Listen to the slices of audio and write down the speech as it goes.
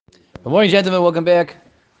Good morning, gentlemen. Welcome back.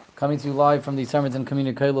 Coming to you live from the Somerton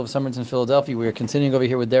Community College of Somerton, Philadelphia. We are continuing over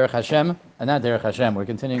here with Derech Hashem, and not Derech Hashem. We're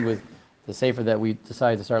continuing with the sefer that we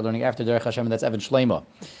decided to start learning after Derech Hashem, and that's Sheleima.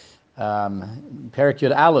 Perek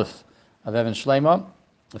Yud Aleph of Sheleima,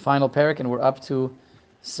 the final perek, and we're up to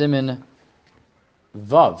Siman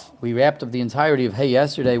Vav. We wrapped up the entirety of Hey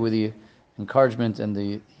yesterday with the encouragement and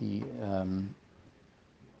the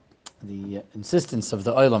insistence of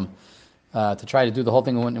the Olam to try to do the whole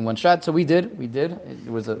thing in one shot. So we did. It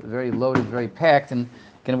was a very loaded, very packed, and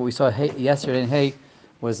again, what we saw yesterday in Hay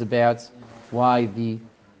was about why the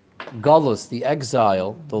galus, the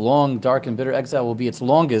exile, the long, dark, and bitter exile will be its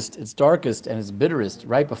longest, its darkest, and its bitterest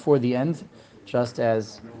right before the end, just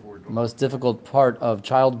as the most difficult part of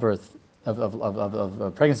childbirth,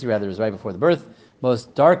 of pregnancy rather, is right before the birth.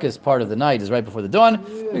 Most darkest part of the night is right before the dawn.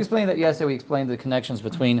 We explained that yesterday. We explained the connections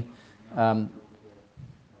between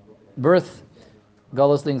birth,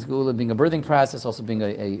 galus things, geula being a birthing process, also being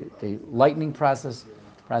a lightning process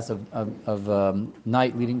of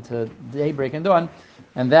night leading to daybreak and dawn,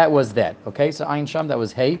 and that was that. Okay, so Ayin Sham, that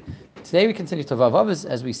was Hay. Today we continue to Vav. Vav,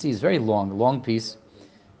 as we see, is very long piece,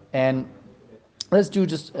 and let's do,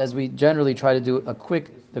 just as we generally try to do, a quick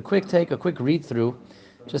read through,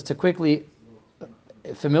 just to quickly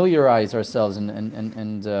familiarize ourselves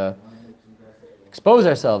and expose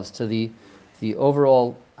ourselves to the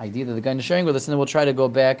overall idea that the guy is sharing with us, and then we'll try to go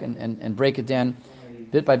back and break it down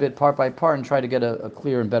bit by bit, part by part, and try to get a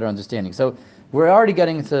clearer and better understanding. So we're already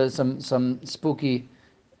getting into some spooky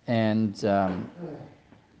and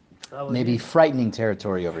maybe frightening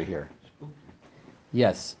territory over here.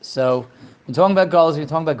 Yes, so we're talking about galus, we're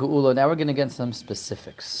talking about geula, now we're going to get some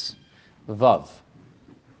specifics. Vav.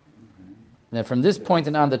 Now from this point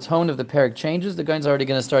and on, the tone of the perek changes. The guy's already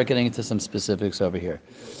going to start getting into some specifics over here.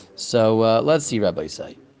 So let's see, Rabbi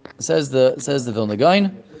say. Says the Vilna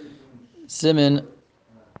Gaon, Siman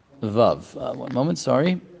Vav. One moment,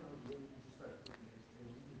 sorry.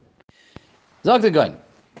 Zog the Gaon.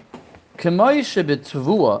 K'may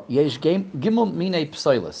shebetvua yesh gimel minei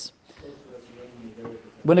psoilis.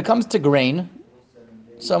 When it comes to grain,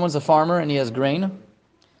 someone's a farmer and he has grain,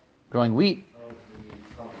 growing wheat.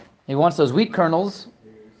 He wants those wheat kernels.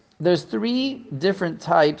 There's three different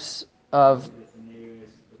types of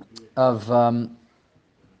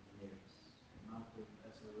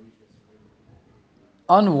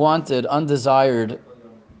unwanted, undesired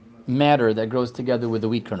matter that grows together with the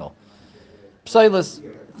wheat kernel. Psilis,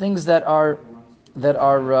 things that are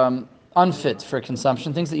unfit for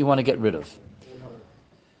consumption, things that you want to get rid of.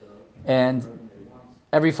 And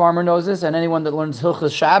every farmer knows this, and anyone that learns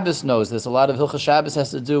Hilchas Shabbos knows this. A lot of Hilchas Shabbos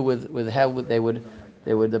has to do with how they would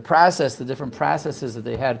process the different processes that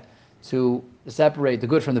they had to separate the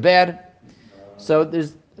good from the bad. So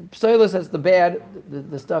there's psoilus, that's the bad,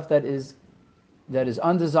 the stuff that is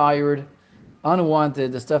undesired,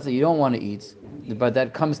 unwanted, the stuff that you don't want to eat, but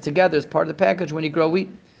that comes together as part of the package when you grow wheat.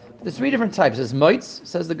 There's three different types. There's moitz,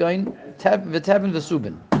 says the guy, v'teven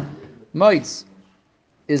v'subin. Moitz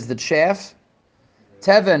is the chaff,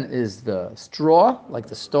 teven is the straw, like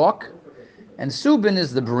the stalk, and subin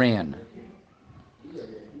is the bran.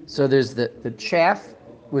 So there's the chaff,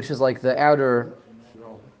 which is like the outer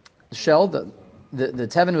shell. The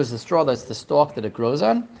teven is the straw, that's the stalk that it grows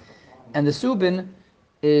on, and the subin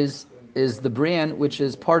is the bran, which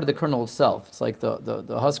is part of the kernel itself. It's like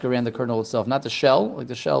the husk around the kernel itself, not the shell. Like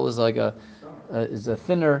the shell is like a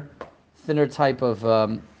thinner type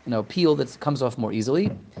of peel that comes off more easily.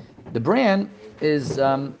 The bran is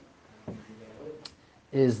the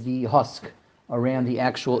husk around the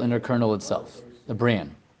actual inner kernel itself, the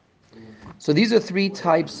bran. So these are three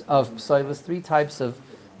types of psilis, three types of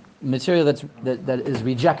material that is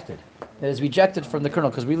rejected. That is rejected from the kernel,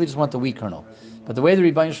 because we really just want the wheat kernel. But the way the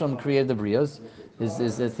Rebbeinu Shalom created the brios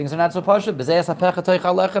is that things are not so pashut.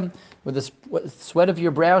 With the sweat of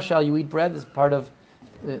your brow shall you eat bread. This is part of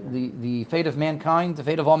the fate of mankind, the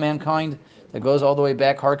fate of all mankind, that goes all the way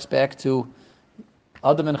back, harks back to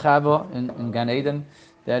Adam and Chava in Gan Eden.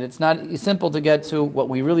 That it's not simple to get to what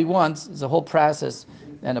we really want. It's a whole process,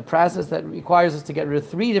 and a process that requires us to get rid of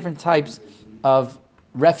three different types of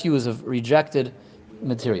refuse, of rejected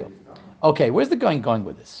material. Okay, where's the guy going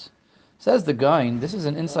with this? Says the guy, this is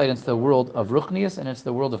an insight into the world of Ruchnius and it's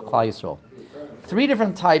the world of Klal Yisrael. Three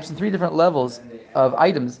different types and three different levels of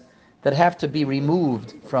items that have to be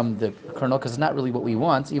removed from the kernel, because it's not really what we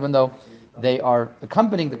want, even though they are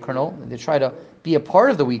accompanying the kernel, and they try to be a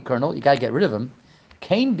part of the wheat kernel. You got to get rid of them.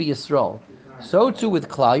 Kain bi Yisrael. So too with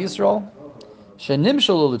Klal Yisrael. Shenim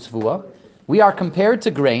shalol tzvua. We are compared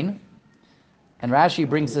to grain, and Rashi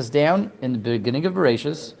brings this down in the beginning of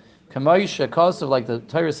Bereshis. Kamaisha Kosov, like the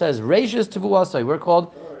Torah says, Reishis Tevuasai. We're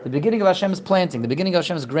called the beginning of Hashem's planting, the beginning of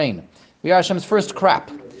Hashem's grain. We are Hashem's first crop.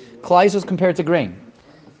 Klai is compared to grain.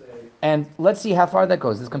 And let's see how far that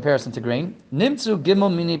goes, this comparison to grain. Nimtzu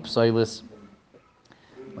Gimel Mini Psoilis.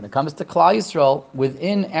 When it comes to Klai Yisrael,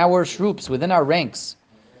 within our shroops, within our ranks,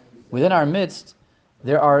 within our midst,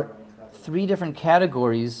 there are three different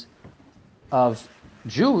categories of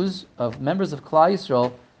Jews, of members of Klai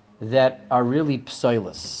Yisrael, that are really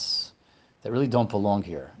psoilis, that really don't belong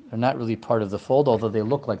here. They're not really part of the fold, although they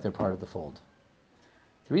look like they're part of the fold.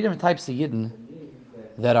 Three different types of Yidden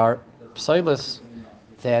that are psoilis,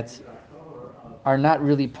 that are not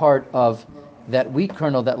really part of that wheat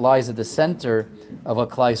kernel that lies at the center of what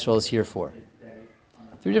Klai Yisrael is here for.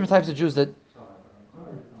 Three different types of Jews that,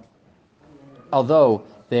 although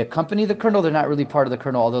they accompany the kernel, they're not really part of the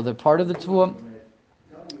kernel. Although they're part of the Tevuah,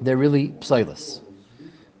 they're really psoilis.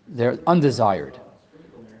 They're undesired.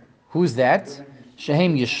 Who's that?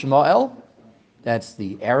 Shehem Yishmael, that's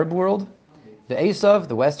the Arab world. The Eisav,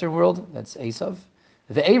 the Western world, that's Eisav.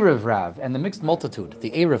 The Erev Rav, and the mixed multitude,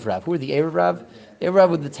 the Erev Rav. Who are the Erev Rav? The Erev Rav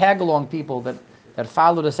were the tag-along people that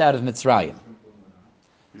followed us out of Mitzrayim.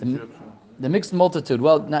 The mixed multitude,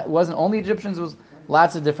 well, it wasn't only Egyptians, it was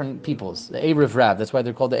lots of different peoples. The Erev Rav, that's why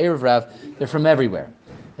they're called the Erev Rav. They're from everywhere.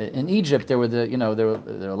 In Egypt, there were there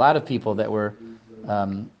were a lot of people that were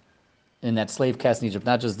in that slave caste in Egypt,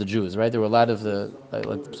 not just the Jews, right? There were a lot of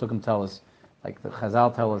like the Psukim tell us, like the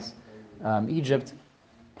Chazal tell us, Egypt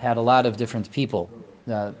had a lot of different people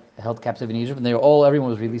held captive in Egypt, and everyone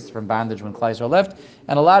was released from bondage when Klai Yisrael left,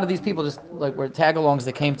 and a lot of these people just like were tag-alongs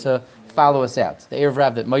that came to follow us out. The Erev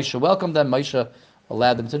Rav that Moshe welcomed them, Moshe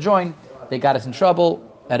allowed them to join. They got us in trouble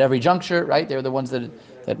at every juncture, right? They were the ones that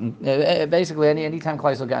basically any time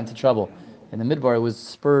Klai Yisrael got into trouble in the Midbar, it was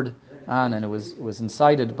spurred on and it was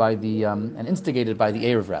incited by and instigated by the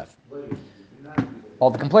Erev Rav. All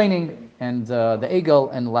the complaining and the egel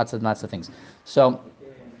and lots of things. So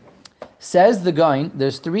says the Gaon,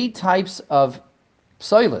 there's three types of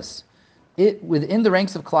psoilis within the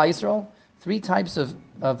ranks of Klai Yisrael. Three types of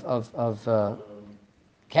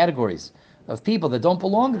categories of people that don't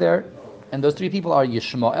belong there, and those three people are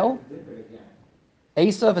Yishmael,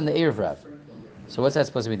 Eisav, and the Erev Rav. So what's that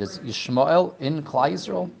supposed to mean? There's Yishmael in Klai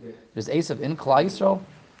Yisrael. There's Eisav in Klai Yisrael.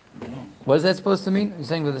 What is that supposed to mean? He's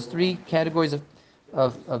saying that there's three categories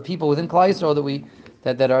of people within Klai Yisrael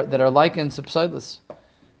that are likened to psoilis.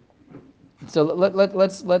 So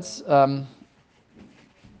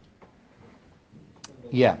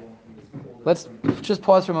let's just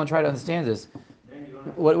pause for a moment and try to understand this.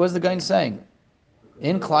 What was the guy saying?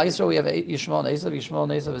 In Klai Yisrael we have Yishmael and Eisav. Yishmael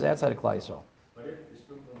and Eisav is outside of Klai Yisrael.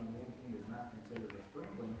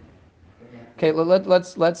 Okay,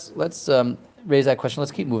 let's raise that question.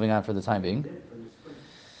 Let's keep moving on for the time being.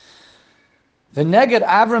 The Neged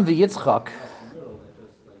Avram v'Yitzchak,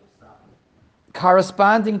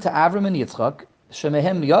 corresponding to Avram and Yitzchak,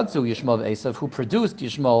 Shemehem Yadzu Yishmael Eisav, who produced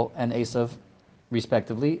Yishmael and Eisav,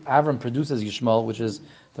 respectively. Avram produces Yishmael, which is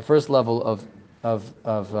the first level of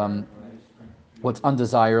what's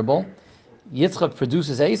undesirable. Yitzchak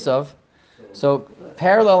produces Eisav. So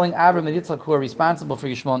paralleling Avram and Yitzchak, who are responsible for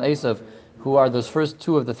Yishmael and Eisav, who are those first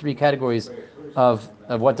two of the three categories of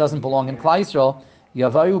what doesn't belong in Klai Yisrael,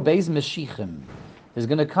 Yavayu Beis Meshichim. There's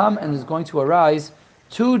going to come and there's going to arise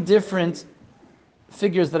two different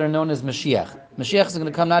figures that are known as Mashiach. Mashiach is going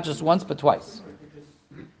to come not just once but twice.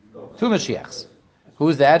 Two Mashiachs.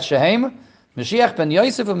 Who's that? Shehem, Mashiach ben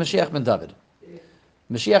Yosef and Mashiach ben Dovid.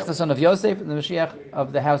 Mashiach the son of Yosef and the Mashiach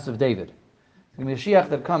of the house of David. The Mashiach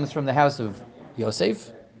that comes from the house of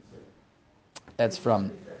Yosef, that's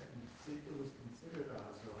from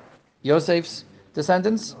Yosef's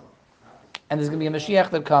descendants, and there's going to be a Mashiach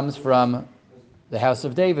that comes from the house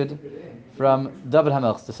of David, from David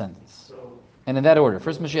HaMelech's descendants. And in that order,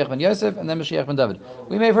 first Mashiach ben Yosef, and then Mashiach ben David.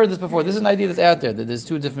 We may have heard this before. This is an idea that's out there, that there's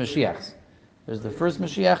two different Mashiachs. There's the first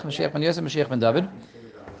Mashiach, Mashiach ben Yosef, Mashiach ben David.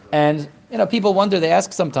 And, people wonder, they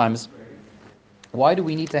ask sometimes, why do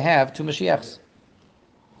we need to have two Mashiachs?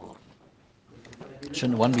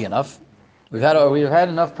 Shouldn't one be enough? We've had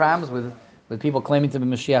enough problems with people claiming to be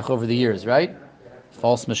Mashiach over the years, right?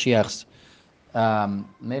 False Mashiachs.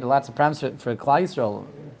 Made lots of problems for Klai Yisrael. I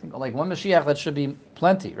think like one Mashiach, that should be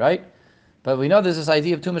plenty, right? But we know there's this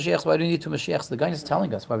idea of two Mashiachs. Why do we need two Mashiachs? The guy is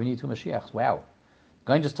telling us why we need two Mashiachs. Wow.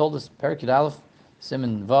 The guy just told us, Perek Yud Aleph,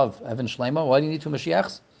 Siman Vav, Evan Sheleima, why do you need two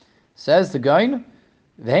Mashiachs? Says the guy,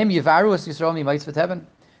 V'hem Yivaru es Yisrael mi'mitzvot heaven.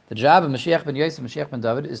 The job of Mashiach ben Yosef, Mashiach ben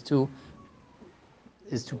David, is to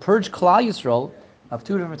purge Klai Yisrael of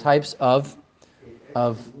two different types of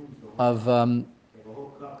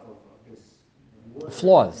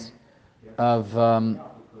flaws.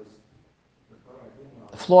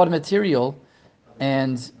 flawed material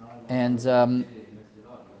and and um,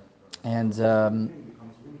 and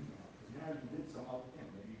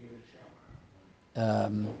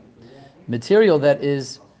material that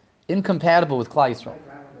is incompatible with Klal Yisrael.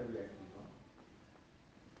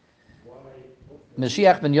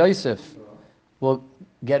 Mashiach ben Yosef will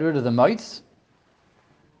get rid of the mites,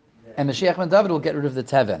 and Mashiach ben Dovid will get rid of the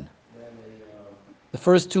teven. The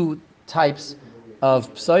first two types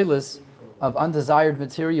of psoilus, of undesired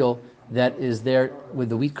material that is there with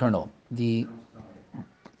the wheat kernel. The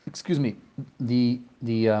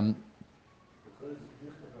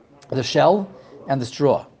shell and the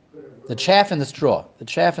straw. The chaff and the straw. The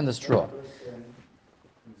chaff and the straw.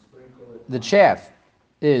 The chaff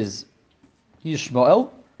is Yishmael,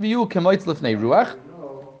 v'yu kemoitz lifnei ruach.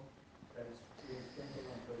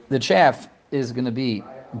 The chaff is going to be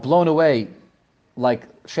blown away like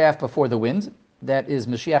chaff before the wind. That is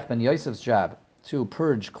Mashiach ben Yosef's job, to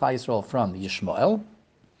purge Klal Yisrael from Yishmael.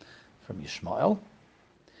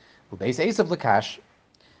 Ubeis Eisav lakash.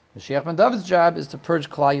 Mashiach ben David's job is to purge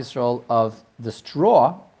Klal Yisrael of the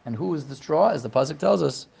straw. And who is the straw? As the pasuk tells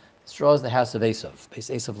us, the straw is the house of Eisav. Beis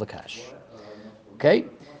Eisav lakash. Okay?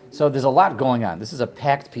 So there's a lot going on. This is a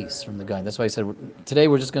packed piece from the guy. That's why I said today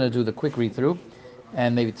we're just going to do the quick read-through.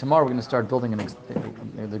 And maybe tomorrow we're going to start building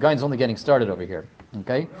the guy's only getting started over here.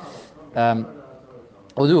 Okay?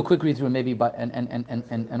 We'll do a quick read through and maybe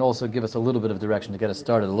and also give us a little bit of direction to get us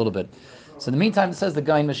started a little bit. So in the meantime, it says the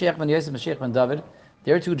guy in Mashiach ben Yosef, Mashiach ben Dovid,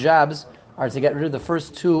 their two jobs are to get rid of the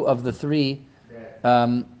first two of the three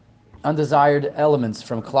undesired elements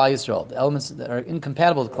from Klal Yisrael, the elements that are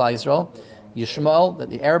incompatible with Klal Yisrael, Yishmael,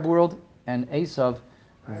 the Arab world, and Eisav,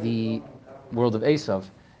 the world of Eisav,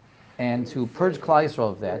 and to purge Klal Yisrael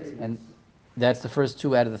of that. And that's the first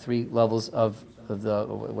two out of the three levels of the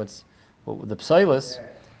psoilus,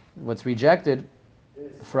 what's rejected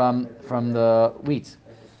from the wheat.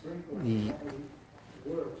 The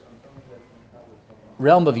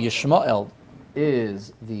realm of Yishmael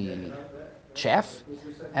is the chaff,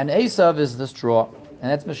 and Eisav is the straw,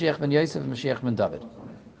 and that's Mashiach ben Yosef and Mashiach ben Dovid.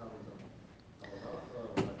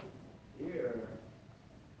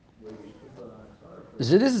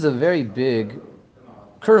 So this is a very big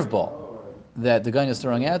curveball that the guy is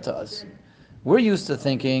throwing out to us. We're used to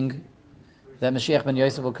thinking that Mashiach ben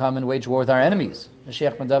Yosef will come and wage war with our enemies.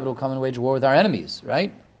 Mashiach ben David will come and wage war with our enemies,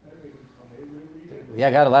 right?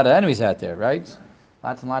 Yeah, got a lot of enemies out there, right?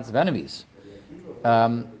 Lots and lots of enemies.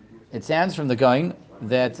 It sounds from the going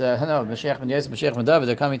that no, Mashiach ben Yosef, Mashiach ben David,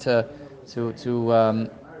 they're coming to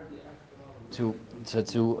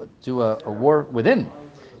do a war within,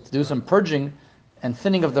 to do some purging and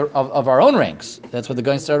thinning of our own ranks. That's what the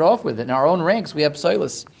going started off with. In our own ranks, we have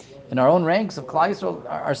psoilus. In our own ranks of Klal Yisrael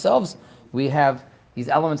ourselves, we have these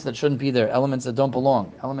elements that shouldn't be there, elements that don't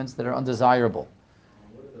belong, elements that are undesirable.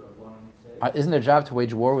 Isn't their job to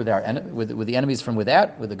wage war with with the enemies from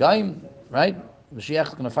without, with the Goyim, right? Mashiach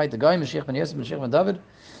is going to fight the Goyim, Mashiach ben Yosef, Mashiach ben David.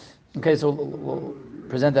 Okay, so we'll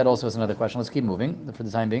present that also as another question. Let's keep moving for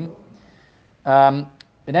the time being.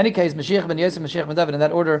 In any case, Mashiach ben Yosef, Mashiach ben David, in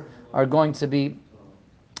that order, are going to be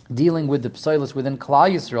dealing with the psoilus within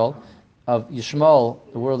Klal Yisrael of Yishmael,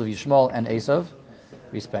 the world of Yishmael and Eisav,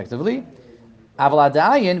 respectively. Aval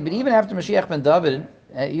Adayin, but even after Mashiach ben David,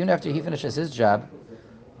 even after he finishes his job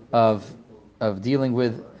of dealing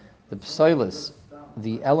with the psoilus,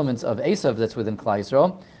 the elements of Eisav that's within Klal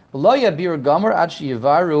Yisrael, Lo yabir gomer ad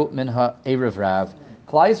sheyivaru min ha'erev rav.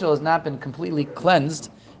 Klal Yisrael has not been completely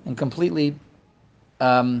cleansed and completely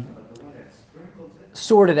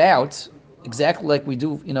sorted out, exactly like we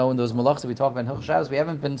do, in those malachs that we talk about in Hilchos Shabbos. We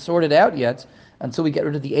haven't been sorted out yet until we get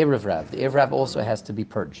rid of the erev rav. The erev rav also has to be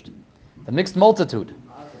purged. The mixed multitude.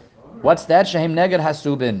 What's that? Shehem neged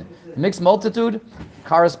hasubin. The mixed multitude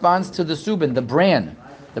corresponds to the subin, the bran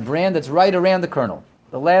that's right around the kernel,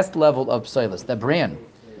 the last level of psoilus, the bran.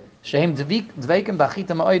 Shehem dveikim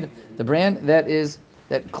b'achita ma'od, the bran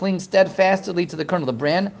that clings steadfastly to the kernel, the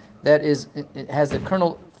bran that it has the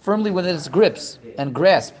kernel firmly within its grips and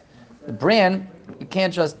grasp. The bran, you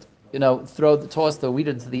can't just toss the wheat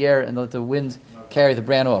into the air and let the wind carry the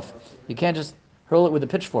bran off. You can't just hurl it with a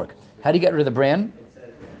pitchfork. How do you get rid of the bran?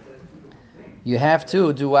 You have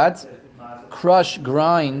to do what?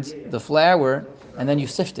 Grind the flour, and then you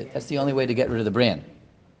sift it. That's the only way to get rid of the bran. You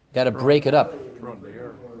got to break it up.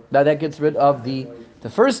 Now that gets rid of the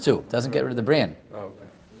first two. Doesn't get rid of the bran.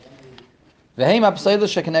 V'heim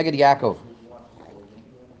ha'psoilus shekeneged Yaakov.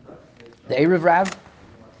 The erev rav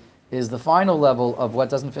is the final level of what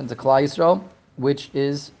doesn't fit into Klal Yisrael, which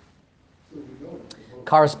is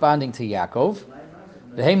corresponding to Yaakov.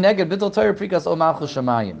 The Heim Neged Bittul Torah Prikas O Malchus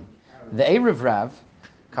Shamayim. The Erev Rav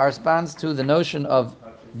corresponds to the notion of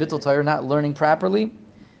Bittul Torah, not learning properly,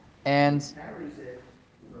 and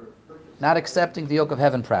not accepting the yoke of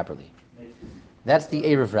heaven properly. That's the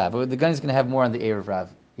Erev Rav. The Gun is going to have more on the Erev Rav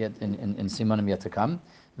yet in Simanim yet to come.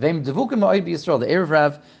 Veim Devukim Ma'od B'Yisrael. The Erev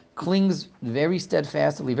Rav clings very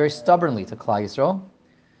steadfastly, very stubbornly to Klal Yisrael.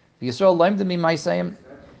 The Yisrael Loimdim Mimaisayim.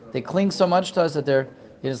 They cling so much to us that it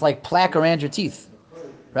is like plaque around your teeth,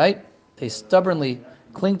 right? They stubbornly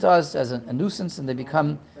cling to us as a nuisance, and they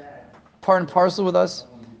become part and parcel with us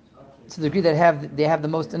to the degree that they have the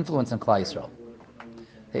most influence in Klal Yisrael.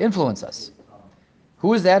 They influence us.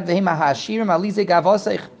 Who is that? These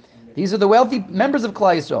are the wealthy members of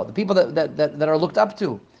Klal Yisrael, the people that are looked up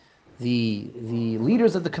to, the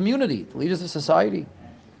leaders of the community, the leaders of society.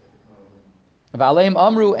 The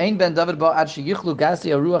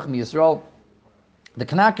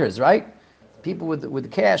knackers, right? People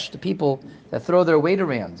with cash, the people that throw their weight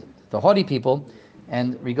around, the haughty people.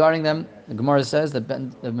 And regarding them, the Gemara says that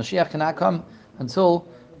the Mashiach cannot come until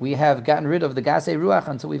we have gotten rid of the Gasei Ruach,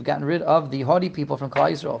 until we've gotten rid of the haughty people from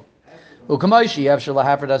Klal Yisrael.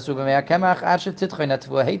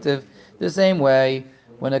 The same way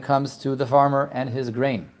when it comes to the farmer and his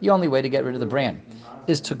grain. The only way to get rid of the bran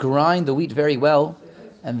is to grind the wheat very well,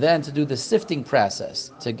 and then to do the sifting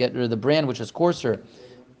process to get rid of the bran, which is coarser,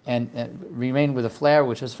 and remain with the flour,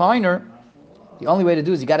 which is finer. The only way to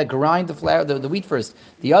do is you got to grind the flour, the wheat first.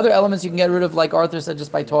 The other elements you can get rid of, like Arthur said,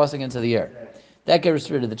 just by tossing into the air. That gets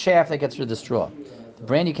rid of the chaff, that gets rid of the straw. The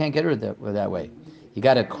bran you can't get rid of that way. You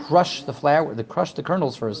got to crush the flour, crush the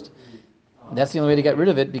kernels first. That's the only way to get rid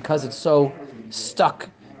of it, because it's so stuck,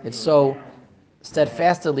 it's so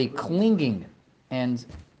steadfastly clinging and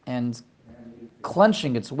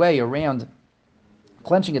clenching itself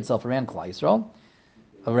around Klal Yisrael,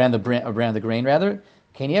 around the grain rather.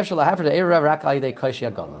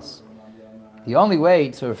 The only way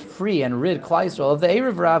to free and rid Klal Yisrael of the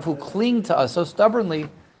Erev Rav who cling to us so stubbornly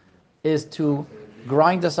is to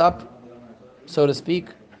grind us up, so to speak,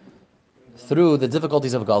 through the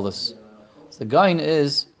difficulties of Galus. So the Gain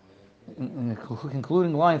is, in the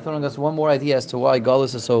concluding line, throwing us one more idea as to why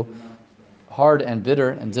Galus is so hard and bitter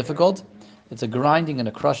and difficult. It's a grinding and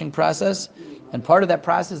a crushing process, and part of that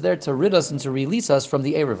process is there to rid us and to release us from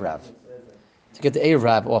the Erev Rav, to get the Erev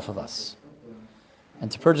Rav off of us,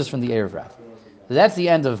 and to purge us from the Erev Rav. So that's the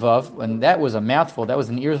end of Vav, and that was a mouthful, that was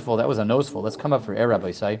an earful, that was a noseful. Let's come up for Rabbi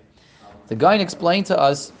Isai. The Gaon explained to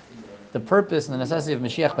us the purpose and the necessity of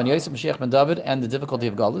Moshiach ben Yosef, Moshiach ben Dovid, and the difficulty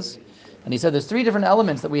of Galus. And he said there's three different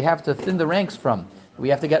elements that we have to thin the ranks from, that we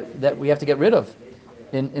have to get rid of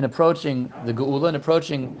in approaching the Geula, and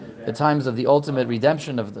approaching the times of the ultimate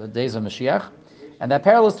redemption of the days of Mashiach. And that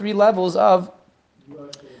parallels three levels of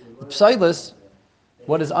Psilus,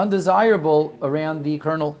 what is undesirable around the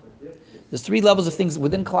kernel. There's three levels of things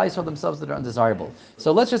within Klal Yisrael themselves that are undesirable.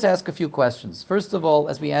 So let's just ask a few questions. First of all,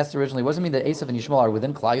 as we asked originally, what does it mean that Eisav and Yishmael are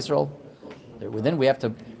within Klal Yisrael? They're within, we have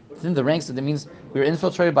to thin the ranks. That means we're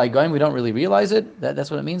infiltrated by Goyim, we don't really realize it. That's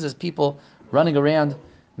what it means, is people running around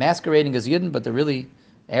masquerading as Yidden, but they're really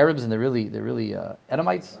Arabs and they're really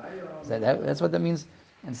Edomites. That's what that means.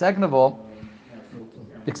 And second of all,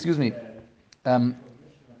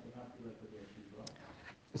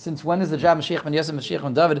 since when is the job of Mashiach ben Yosef, Mashiach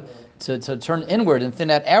ben Dovid to turn inward and thin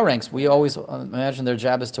out our ranks? We always imagine their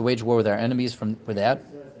job is to wage war with our enemies for that.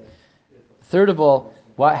 Third of all,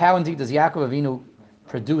 how indeed does Yaakov Avinu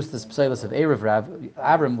produce this psalus of Erev Rav?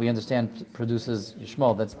 Avram, we understand, produces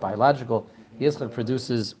Yishmael, that's biological. Yitzchak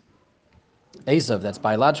produces Eisav, that's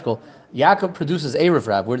biological. Yaakov produces Erev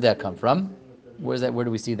Rav. Where did that come from? Where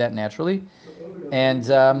do we see that naturally? And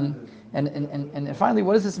finally,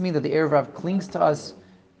 what does this mean that the Erev Rav clings to us,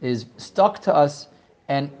 is stuck to us,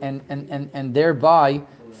 and thereby,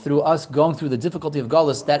 through us going through the difficulty of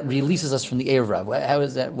Galus, that releases us from the Erev Rav? How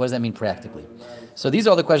is that? What does that mean practically? So these are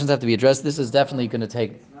all the questions that have to be addressed. This is definitely going to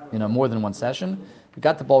take more than one session. We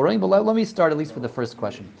got the ball rolling, but let me start at least with the first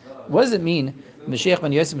question. What does it mean Mashiach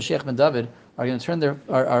ben Yosef, Mashiach ben Dovid are going to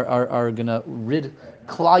are going to rid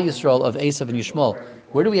Klal Yisrael of Eisav and Yishmael?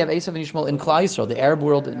 Where do we have Eisav and Yishmael in Klal Yisrael? The Arab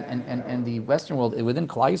world and the Western world within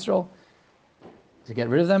Klal Yisrael? To get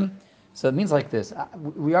rid of them? So it means like this.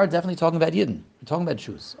 We are definitely talking about Yidden. We're talking about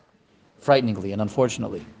Jews, frighteningly and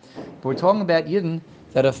unfortunately. But we're talking about Yidden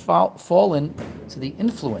that have fallen to the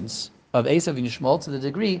influence of Eisav and Yishmael to the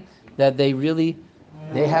degree that they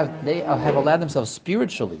have allowed themselves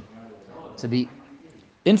spiritually to be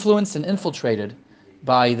influenced and infiltrated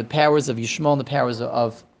by the powers of Yishmael and the powers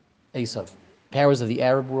of Eisav, powers of the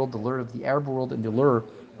Arab world, the lure of the Arab world, and the lure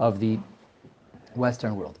of the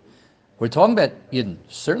Western world. We're talking about Yidden,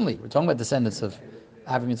 certainly. We're talking about descendants of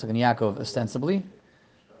Avraham, Yitzchak, and Yaakov, ostensibly.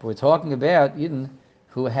 But we're talking about Yidden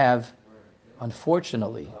who have,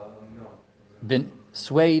 unfortunately, been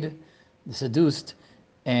swayed, seduced,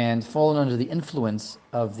 and fallen under the influence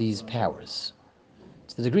of these powers.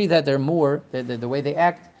 To the degree that they're more, the way they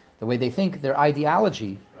act, the way they think, their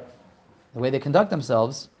ideology, the way they conduct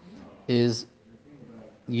themselves, is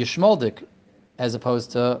Yishmael as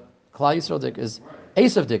opposed to Klal Yisrael is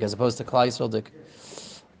Eisav as opposed to Klal Yisrael.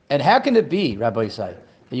 And how can it be, Rabbi Yisai,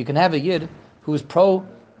 that you can have a Yid who's pro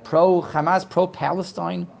Hamas, pro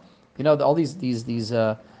Palestine? All these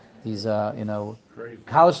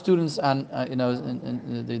college students on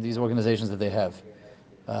in these organizations that they have,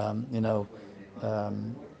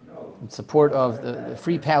 in support of the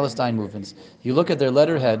Free Palestine movements. You look at their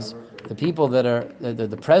letterheads, the people that are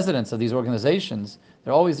the presidents of these organizations,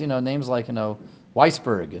 they're always names like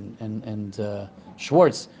Weisberg and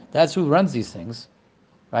Schwartz. That's who runs these things,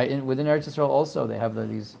 right? And within Eretz Yisrael also they have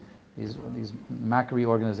these Macquarie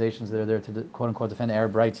organizations that are there to quote unquote defend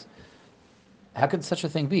Arab rights. How could such a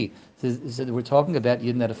thing be? So we're talking about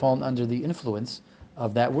Yidden that have fallen under the influence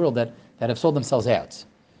of that world, that have sold themselves out,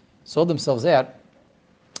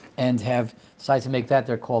 and have decided to make that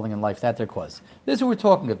their calling in life, that their cause. This is what we're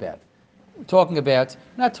talking about.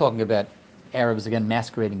 Not talking about Arabs again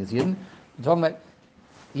masquerading as Yidden. We're talking about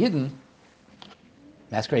Yidden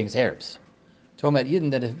masquerading as Arabs. We're talking about Yidden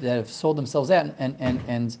that have sold themselves out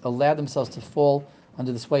and allowed themselves to fall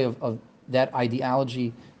under the sway of that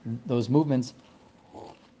ideology, those movements,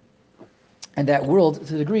 and that world,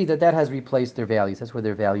 to the degree that has replaced their values. That's where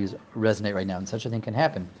their values resonate right now. And such a thing can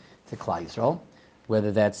happen to Klal Yisrael,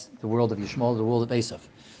 whether that's the world of Yishmael or the world of Eisav.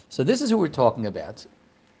 So this is who we're talking about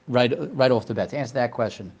right off the bat. To answer that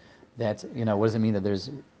question, that what does it mean that there's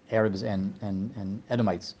Arabs and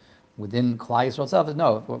Edomites within Klal Yisrael itself?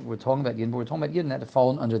 No, we're talking about Yidden, but we're talking about Yidden that have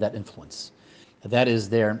fallen under that influence. That is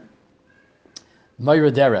their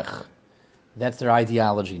Meira Derech. That's their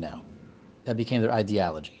ideology now. That became their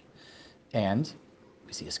ideology. And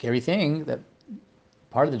we see a scary thing, that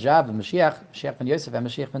part of the job of Moshiach ben Yosef and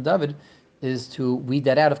Moshiach ben Dovid, is to weed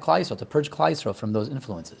that out of Klal Yisrael, to purge Klal Yisrael from those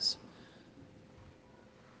influences.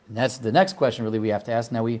 And that's the next question really we have to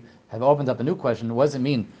ask. Now we have opened up a new question. What does it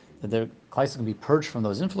mean that the Klal Yisrael can be purged from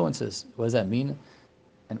those influences? What does that mean?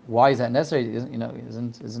 And why is that necessary?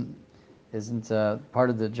 Isn't part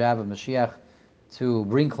of the job of Mashiach to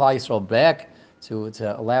bring Klal Yisrael back, to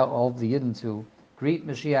allow all of the Yidden to greet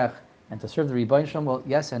Mashiach and to serve the Rebbeinu Shalom? Well,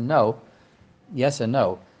 yes and no. Yes and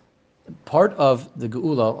no. Part of the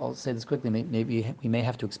Geula, I'll say this quickly, maybe we may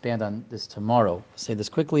have to expand on this tomorrow. I'll say this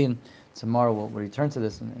quickly, and tomorrow we'll return to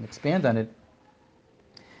this and expand on it.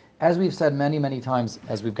 As we've said many, many times,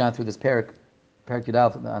 as we've gone through this Perek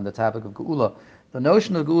Yud on the topic of Geula, the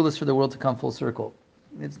notion of Geula is for the world to come full circle.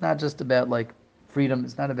 It's not just about freedom,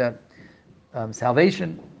 it's not about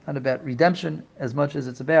salvation, not about redemption, as much as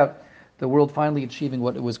it's about the world finally achieving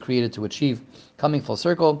what it was created to achieve, coming full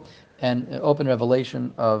circle, and open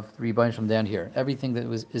revelation of the Rebbeinu Shalom down here. Everything that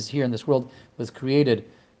is here in this world was created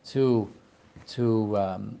to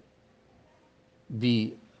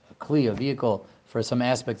be a vehicle for some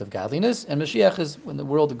aspect of godliness, and Mashiach is when the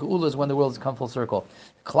Geula is when the world has come full circle.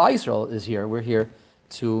 Klal Yisrael is here. We're here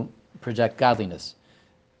to project godliness.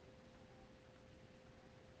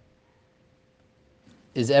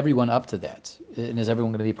 Is everyone up to that? And is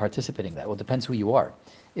everyone going to be participating in that? Well, it depends who you are.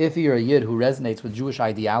 If you're a Yid who resonates with Jewish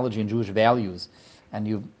ideology and Jewish values, and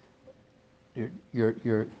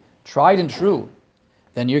you're tried and true,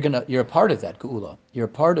 then you're a part of that Geula. You're a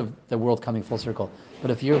part of the world coming full circle.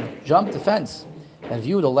 But if you've jumped the fence, and if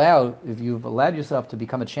you've allowed yourself to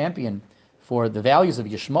become a champion for the values of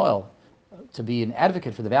Yishmael, to be an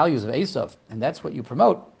advocate for the values of Eisav, and that's what you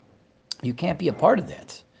promote, you can't be a part of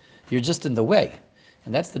that. You're just in the way.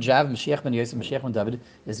 And that's the job of Mashiach ben Yosef, Mashiach ben Dovid,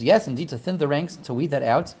 is yes, indeed, to thin the ranks, to weed that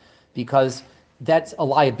out, because that's a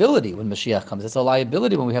liability when Mashiach comes. It's a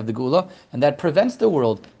liability when we have the Geula, and that prevents the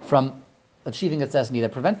world from achieving its destiny,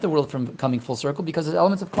 that prevents the world from coming full circle, because there's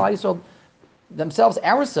elements of Klal Yisrael themselves,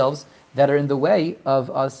 ourselves, that are in the way of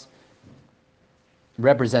us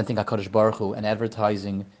representing HaKadosh Baruch Hu and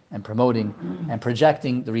advertising and promoting and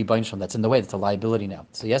projecting the Rebbeinu Shalom. That's in the way. That's a liability now.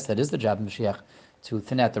 So yes, that is the job of Mashiach, to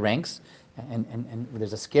thin out the ranks. And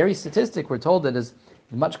there's a scary statistic. We're told that as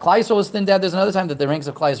much Klal Yisrael was thinned out, there's another time that the ranks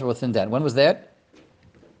of Klal Yisrael were thinned out. When was that?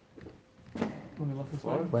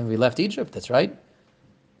 When we left Egypt. That's right.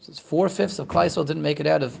 So 4/5 of Klal Yisrael didn't make it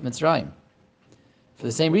out of Mitzrayim. For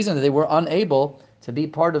the same reason that they were unable to be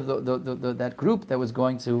part of that group that was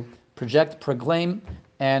going to project, proclaim,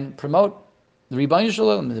 and promote the Rebbeinu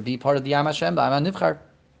Shalom, to be part of the Yam Hashem, the Am HaNivchar.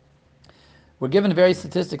 We're given various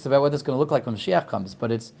statistics about what it's going to look like when Mashiach comes,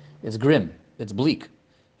 but it's grim, it's bleak.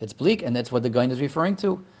 It's bleak, and that's what the Gaon is referring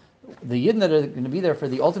to. The Yidden that are going to be there for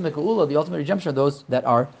the ultimate Geula, the ultimate redemption, are those that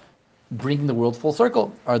are bringing the world full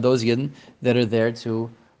circle, are those Yidden that are there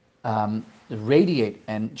to radiate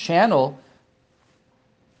and channel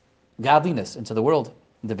godliness into the world,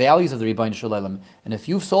 the values of the Rebbeinu Sheleima. And if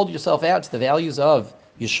you've sold yourself out to the values of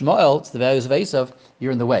Yishmael, to the values of Eisav,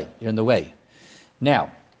 you're in the way. You're in the way.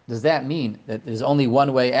 Now, does that mean that there's only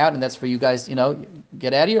one way out, and that's for you guys,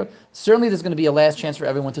 get out of here? Certainly there's going to be a last chance for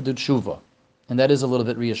everyone to do tshuva, and that is a little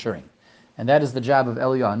bit reassuring. And that is the job of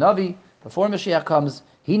Eliyahu Hanavi. Before Mashiach comes,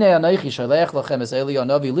 Hinei anochi shalech lachem es Eliyahu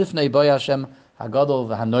Hanavi lifnei bo Hashem hagadol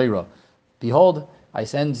v'hanoira. Behold, I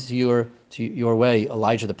send to your way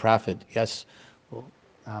Elijah the prophet. Yes,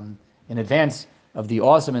 in advance of the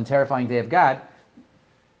awesome and terrifying day of God,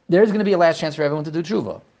 there's going to be a last chance for everyone to do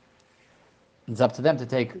tshuva. It's up to them to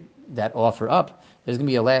take that offer up. There's going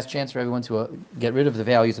to be a last chance for everyone to get rid of the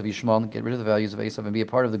values of Yishmael, get rid of the values of Eisav, and be a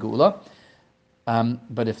part of the Geula.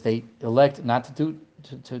 But if they elect not to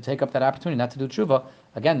take up that opportunity, not to do tshuva,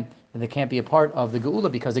 again, they can't be a part of the Geula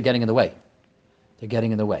because they're getting in the way. They're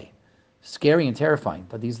getting in the way. Scary and terrifying,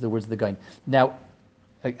 but these are the words of the Gaon. Now,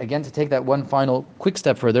 again, to take that one final quick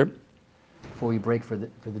step further, before we break for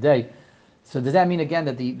the day. So does that mean again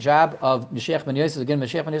that the job of Moshiach ben Yosef,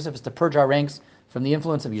 is to purge our ranks from the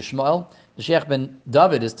influence of Yishmael? Moshiach ben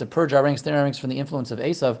Dovid is to purge our ranks from the influence of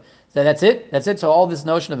Eisav. So that's it? That's it? So all this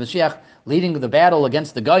notion of Mashiach leading the battle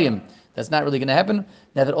against the Goyim, that's not really going to happen?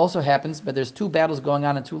 Now that also happens, but there's two battles going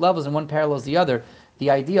on two levels, and one parallels the other. The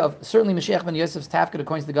idea of, certainly Mashiach ben Yosef's tafkid,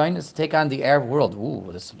 according to the Goyim, is to take on the Arab world.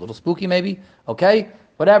 Ooh, this is a little spooky maybe? Okay,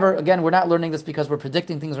 whatever. Again, we're not learning this because we're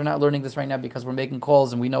predicting things. We're not learning this right now because we're making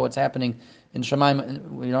calls and we know what's happening in Shemaim.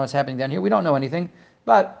 We know what's happening down here. We don't know anything.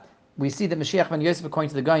 But we see that Mashiach ben Yosef, according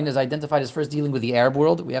to the Gaon, is identified as first dealing with the Arab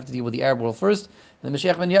world. We have to deal with the Arab world first. And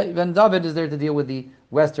Mashiach ben Dovid is there to deal with the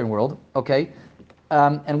Western world. Okay?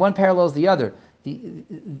 And one parallels the other.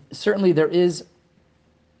 Certainly there is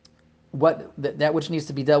that which needs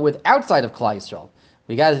to be dealt with outside of Klal Yisrael.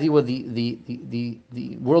 We got to deal with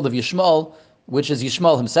the world of Yishmael, which is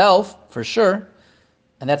Yishmael himself, for sure.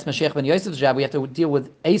 And that's Mashiach ben Yosef's job. We have to deal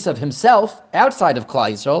with Eisav himself, outside of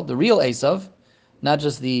Klal Yisrael, the real Eisav, not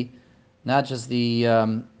just the the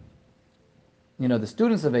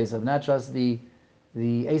students of Eisav, not just the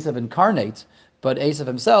Eisav incarnate, but Eisav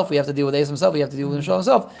himself. We have to deal with Eisav himself. We have to deal with Yishmael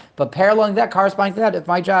himself. But paralleling that, corresponding to that, if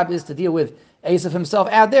my job is to deal with Eisav himself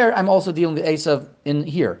out there, I'm also dealing with Eisav in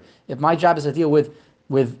here. If my job is to deal with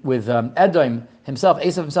Edom himself,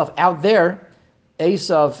 Eisav himself out there,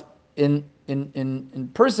 Eisav in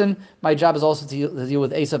person, my job is also to deal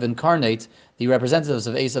with Eisav incarnate, the representatives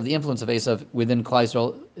of Eisav, the influence of Eisav within Klal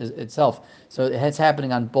Yisrael itself. So it's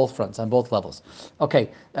happening on both fronts, on both levels.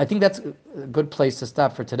 Okay, I think that's a good place to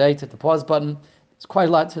stop for today. Hit the pause button. It's quite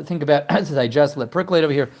a lot to think about, to digest, let percolate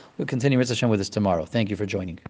over here. We'll continue Mitzvah Hashem with this tomorrow. Thank you for joining.